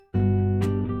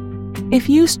If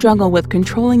you struggle with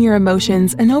controlling your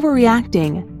emotions and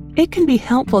overreacting, it can be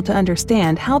helpful to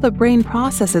understand how the brain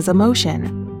processes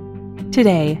emotion.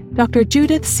 Today, Dr.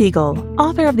 Judith Siegel,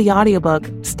 author of the audiobook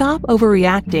Stop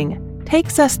Overreacting,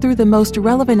 takes us through the most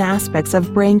relevant aspects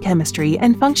of brain chemistry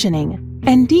and functioning,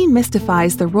 and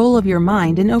demystifies the role of your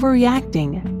mind in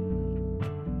overreacting.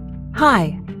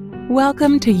 Hi,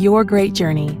 welcome to Your Great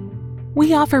Journey.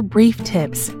 We offer brief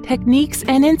tips, techniques,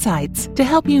 and insights to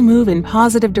help you move in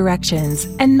positive directions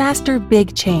and master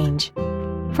big change.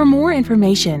 For more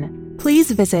information,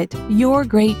 please visit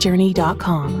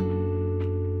yourgreatjourney.com.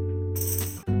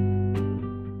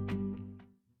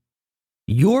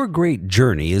 Your Great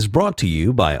Journey is brought to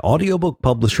you by audiobook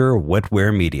publisher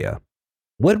Wetware Media.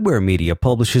 Wetware Media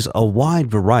publishes a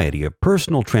wide variety of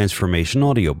personal transformation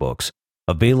audiobooks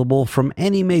available from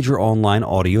any major online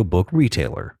audiobook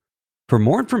retailer. For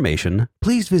more information,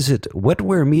 please visit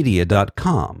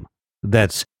wetwaremedia.com.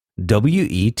 That's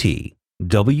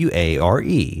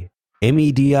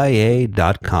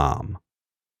WETWAREMEDIA.com.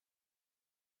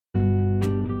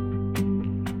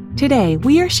 Today,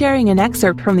 we are sharing an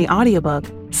excerpt from the audiobook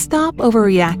Stop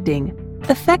Overreacting: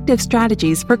 Effective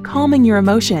Strategies for Calming Your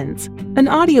Emotions, an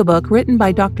audiobook written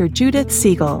by Dr. Judith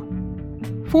Siegel.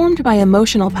 Formed by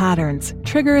emotional patterns,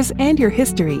 triggers, and your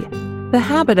history, the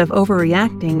habit of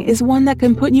overreacting is one that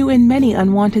can put you in many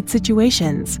unwanted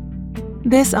situations.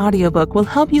 This audiobook will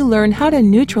help you learn how to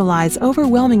neutralize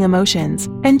overwhelming emotions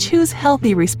and choose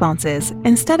healthy responses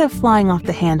instead of flying off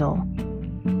the handle.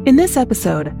 In this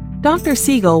episode, Dr.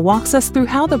 Siegel walks us through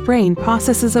how the brain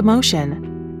processes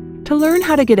emotion. To learn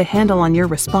how to get a handle on your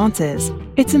responses,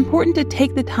 it's important to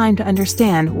take the time to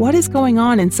understand what is going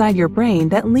on inside your brain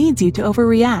that leads you to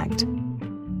overreact.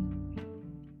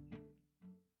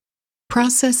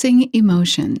 Processing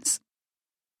emotions.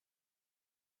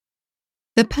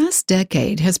 The past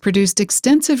decade has produced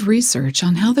extensive research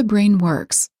on how the brain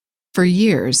works. For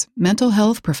years, mental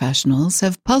health professionals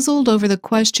have puzzled over the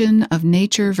question of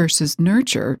nature versus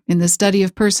nurture in the study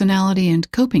of personality and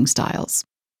coping styles.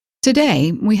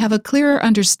 Today, we have a clearer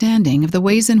understanding of the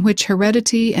ways in which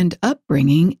heredity and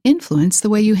upbringing influence the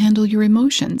way you handle your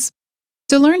emotions.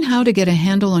 To learn how to get a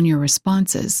handle on your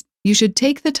responses, you should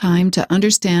take the time to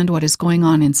understand what is going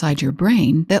on inside your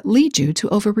brain that leads you to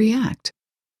overreact.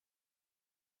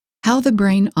 How the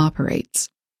brain operates.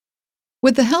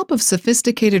 With the help of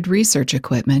sophisticated research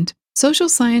equipment, social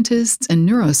scientists and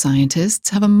neuroscientists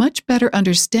have a much better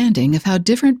understanding of how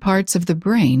different parts of the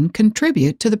brain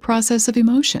contribute to the process of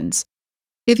emotions.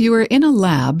 If you were in a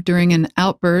lab during an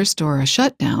outburst or a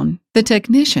shutdown, the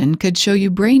technician could show you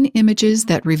brain images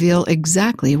that reveal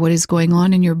exactly what is going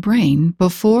on in your brain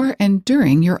before and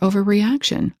during your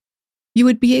overreaction. You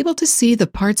would be able to see the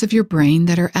parts of your brain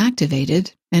that are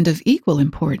activated, and of equal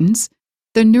importance,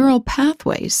 the neural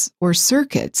pathways or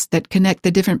circuits that connect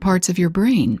the different parts of your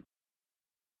brain.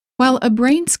 While a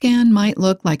brain scan might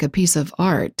look like a piece of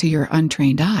art to your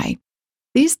untrained eye,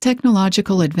 these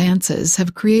technological advances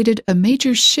have created a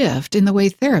major shift in the way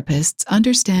therapists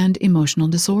understand emotional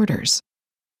disorders.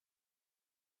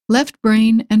 Left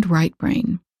brain and right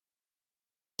brain.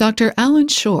 Dr. Alan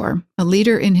Shore, a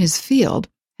leader in his field,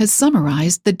 has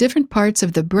summarized the different parts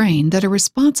of the brain that are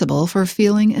responsible for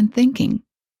feeling and thinking.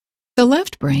 The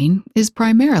left brain is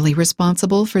primarily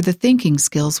responsible for the thinking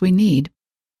skills we need.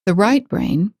 The right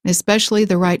brain, especially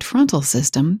the right frontal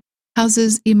system,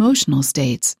 houses emotional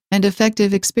states and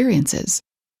affective experiences.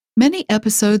 Many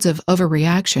episodes of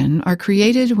overreaction are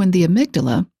created when the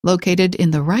amygdala, located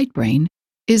in the right brain,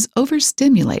 is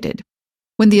overstimulated.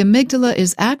 When the amygdala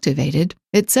is activated,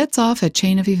 it sets off a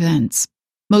chain of events.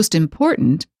 Most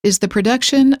important is the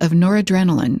production of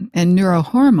noradrenaline and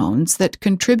neurohormones that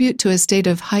contribute to a state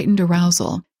of heightened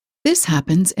arousal. This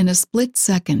happens in a split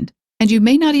second, and you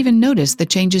may not even notice the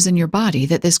changes in your body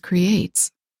that this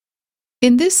creates.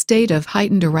 In this state of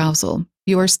heightened arousal,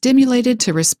 you are stimulated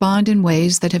to respond in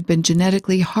ways that have been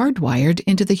genetically hardwired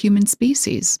into the human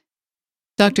species.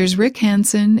 Doctors Rick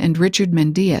Hansen and Richard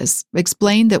Mendias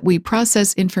explain that we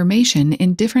process information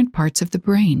in different parts of the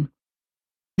brain.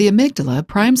 The amygdala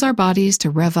primes our bodies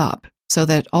to rev up so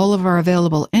that all of our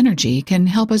available energy can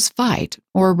help us fight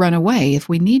or run away if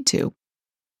we need to.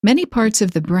 Many parts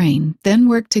of the brain then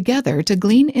work together to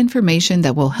glean information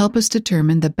that will help us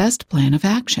determine the best plan of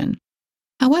action.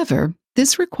 However,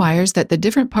 this requires that the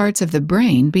different parts of the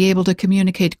brain be able to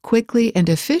communicate quickly and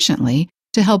efficiently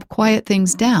to help quiet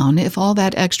things down if all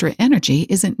that extra energy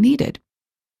isn't needed.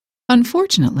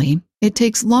 Unfortunately, it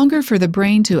takes longer for the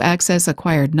brain to access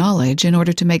acquired knowledge in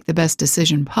order to make the best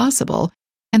decision possible,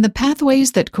 and the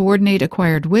pathways that coordinate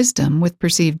acquired wisdom with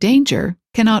perceived danger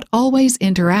cannot always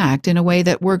interact in a way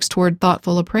that works toward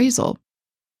thoughtful appraisal.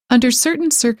 Under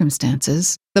certain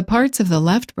circumstances, the parts of the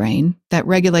left brain that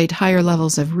regulate higher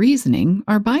levels of reasoning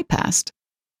are bypassed.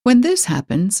 When this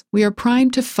happens, we are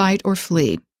primed to fight or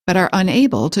flee, but are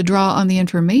unable to draw on the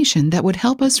information that would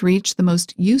help us reach the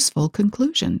most useful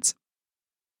conclusions.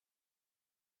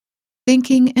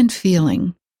 Thinking and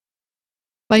feeling.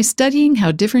 By studying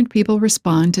how different people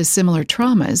respond to similar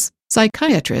traumas,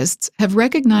 psychiatrists have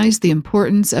recognized the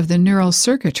importance of the neural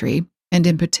circuitry, and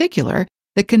in particular,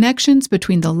 the connections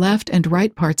between the left and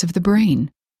right parts of the brain.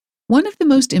 One of the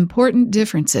most important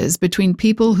differences between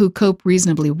people who cope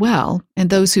reasonably well and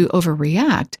those who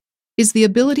overreact is the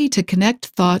ability to connect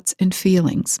thoughts and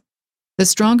feelings. The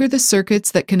stronger the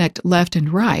circuits that connect left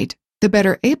and right, the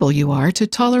better able you are to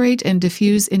tolerate and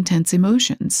diffuse intense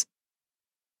emotions.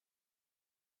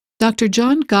 Dr.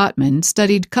 John Gottman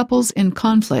studied couples in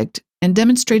conflict and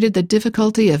demonstrated the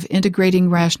difficulty of integrating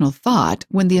rational thought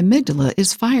when the amygdala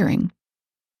is firing.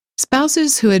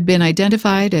 Spouses who had been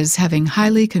identified as having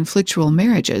highly conflictual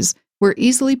marriages were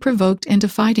easily provoked into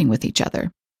fighting with each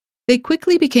other. They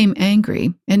quickly became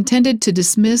angry and tended to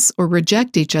dismiss or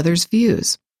reject each other's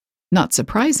views. Not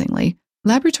surprisingly,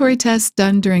 laboratory tests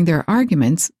done during their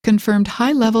arguments confirmed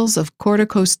high levels of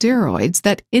corticosteroids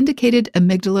that indicated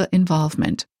amygdala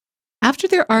involvement. After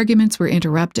their arguments were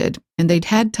interrupted and they'd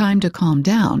had time to calm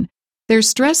down, their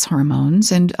stress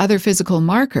hormones and other physical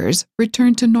markers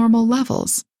returned to normal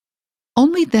levels.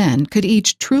 Only then could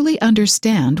each truly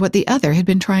understand what the other had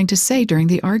been trying to say during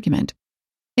the argument.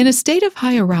 In a state of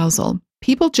high arousal,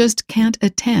 people just can't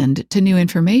attend to new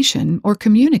information or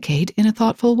communicate in a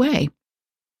thoughtful way.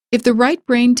 If the right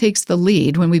brain takes the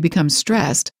lead when we become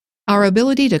stressed, our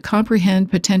ability to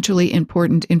comprehend potentially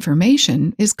important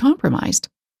information is compromised.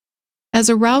 As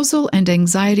arousal and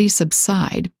anxiety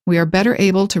subside, we are better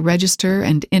able to register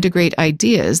and integrate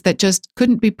ideas that just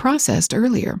couldn't be processed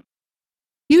earlier.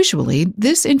 Usually,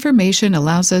 this information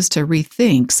allows us to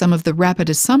rethink some of the rapid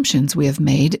assumptions we have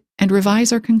made and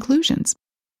revise our conclusions.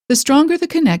 The stronger the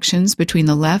connections between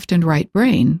the left and right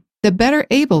brain, the better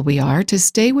able we are to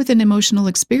stay with an emotional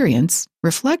experience,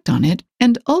 reflect on it,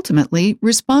 and ultimately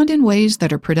respond in ways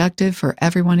that are productive for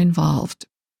everyone involved.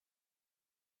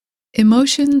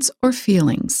 Emotions or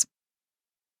feelings.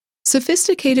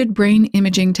 Sophisticated brain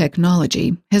imaging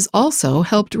technology has also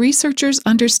helped researchers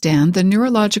understand the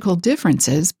neurological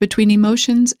differences between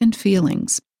emotions and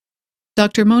feelings.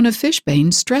 Dr. Mona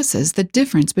Fishbane stresses the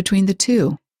difference between the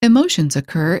two. Emotions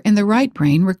occur in the right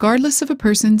brain regardless of a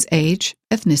person's age,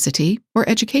 ethnicity, or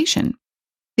education.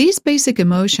 These basic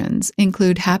emotions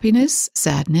include happiness,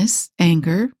 sadness,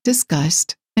 anger,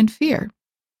 disgust, and fear.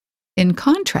 In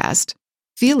contrast,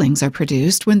 feelings are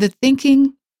produced when the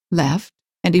thinking, left,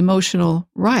 and emotional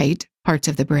right parts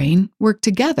of the brain work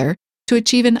together to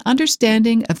achieve an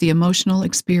understanding of the emotional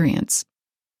experience.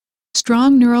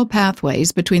 Strong neural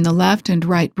pathways between the left and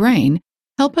right brain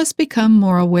help us become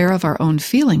more aware of our own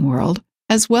feeling world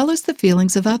as well as the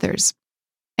feelings of others.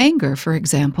 Anger, for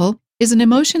example, is an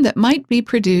emotion that might be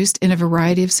produced in a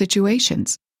variety of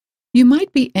situations. You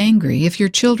might be angry if your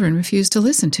children refuse to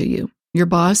listen to you, your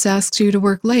boss asks you to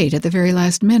work late at the very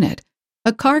last minute,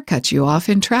 a car cuts you off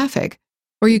in traffic,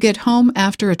 or you get home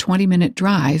after a 20-minute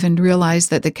drive and realize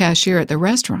that the cashier at the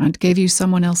restaurant gave you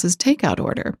someone else's takeout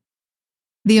order.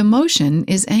 The emotion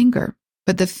is anger,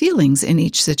 but the feelings in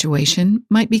each situation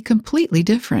might be completely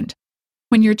different.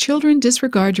 When your children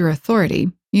disregard your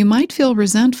authority, you might feel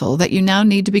resentful that you now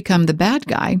need to become the bad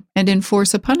guy and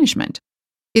enforce a punishment.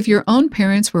 If your own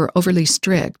parents were overly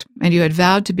strict and you had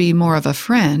vowed to be more of a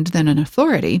friend than an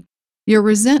authority, your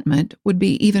resentment would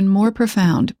be even more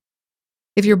profound.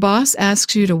 If your boss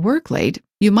asks you to work late,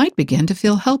 you might begin to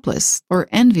feel helpless or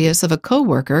envious of a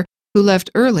coworker who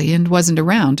left early and wasn't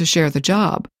around to share the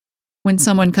job. When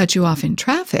someone cut you off in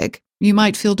traffic, you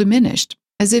might feel diminished,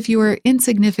 as if you were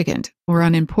insignificant or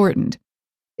unimportant.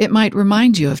 It might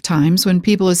remind you of times when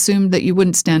people assumed that you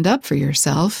wouldn't stand up for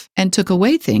yourself and took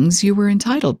away things you were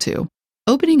entitled to.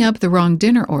 Opening up the wrong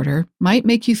dinner order might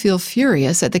make you feel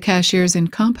furious at the cashier's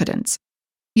incompetence.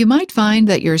 You might find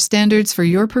that your standards for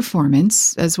your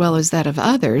performance, as well as that of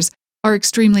others, are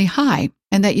extremely high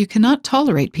and that you cannot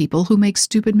tolerate people who make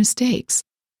stupid mistakes.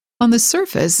 On the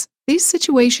surface, these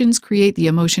situations create the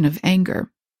emotion of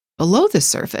anger. Below the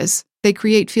surface, they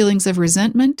create feelings of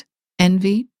resentment,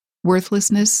 envy,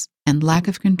 worthlessness, and lack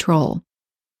of control.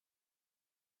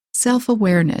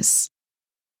 Self-awareness.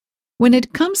 When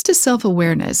it comes to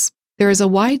self-awareness, there is a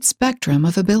wide spectrum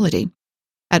of ability.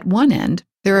 At one end,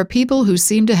 there are people who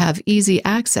seem to have easy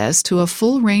access to a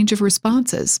full range of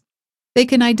responses. They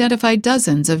can identify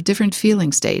dozens of different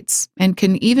feeling states and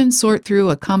can even sort through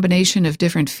a combination of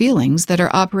different feelings that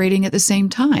are operating at the same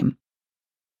time.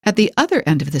 At the other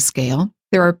end of the scale,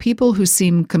 there are people who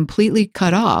seem completely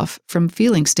cut off from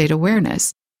feeling state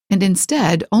awareness and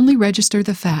instead only register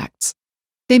the facts.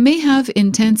 They may have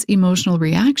intense emotional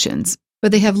reactions,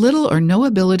 but they have little or no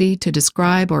ability to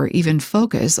describe or even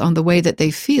focus on the way that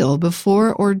they feel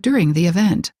before or during the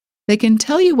event. They can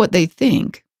tell you what they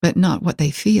think, but not what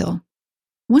they feel.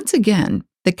 Once again,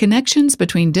 the connections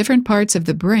between different parts of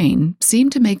the brain seem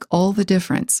to make all the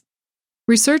difference.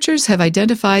 Researchers have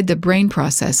identified the brain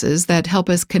processes that help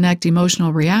us connect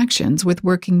emotional reactions with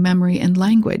working memory and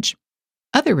language.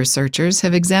 Other researchers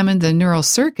have examined the neural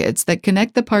circuits that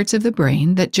connect the parts of the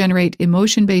brain that generate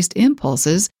emotion-based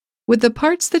impulses with the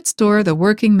parts that store the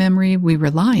working memory we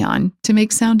rely on to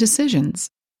make sound decisions.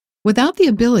 Without the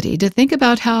ability to think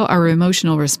about how our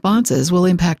emotional responses will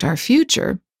impact our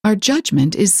future, our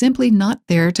judgment is simply not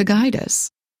there to guide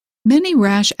us. Many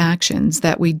rash actions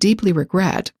that we deeply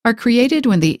regret are created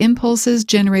when the impulses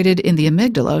generated in the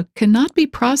amygdala cannot be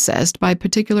processed by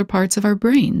particular parts of our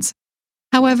brains.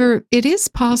 However, it is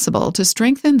possible to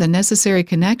strengthen the necessary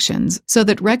connections so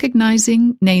that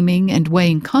recognizing, naming, and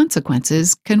weighing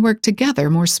consequences can work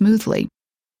together more smoothly.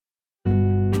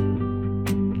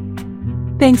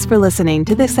 Thanks for listening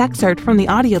to this excerpt from the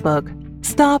audiobook,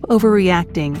 Stop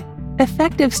Overreacting: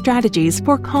 Effective Strategies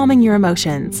for Calming Your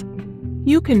Emotions.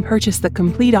 You can purchase the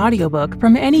complete audiobook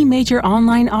from any major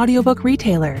online audiobook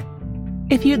retailer.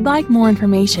 If you'd like more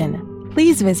information,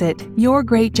 please visit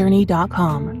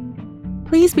yourgreatjourney.com.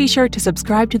 Please be sure to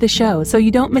subscribe to the show so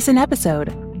you don't miss an episode.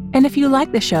 And if you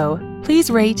like the show, please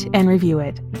rate and review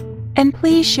it. And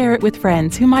please share it with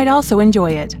friends who might also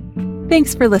enjoy it.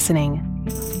 Thanks for listening.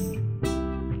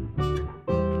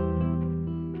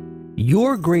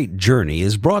 Your Great Journey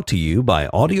is brought to you by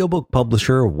audiobook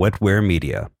publisher Wetware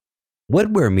Media.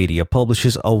 Wetware Media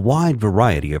publishes a wide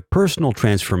variety of personal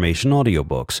transformation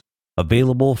audiobooks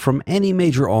available from any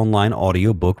major online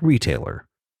audiobook retailer.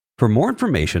 For more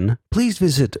information, please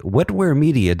visit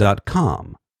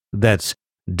wetwaremedia.com. That's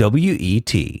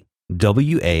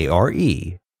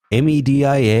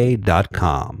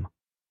WETWAREMEDIA.com.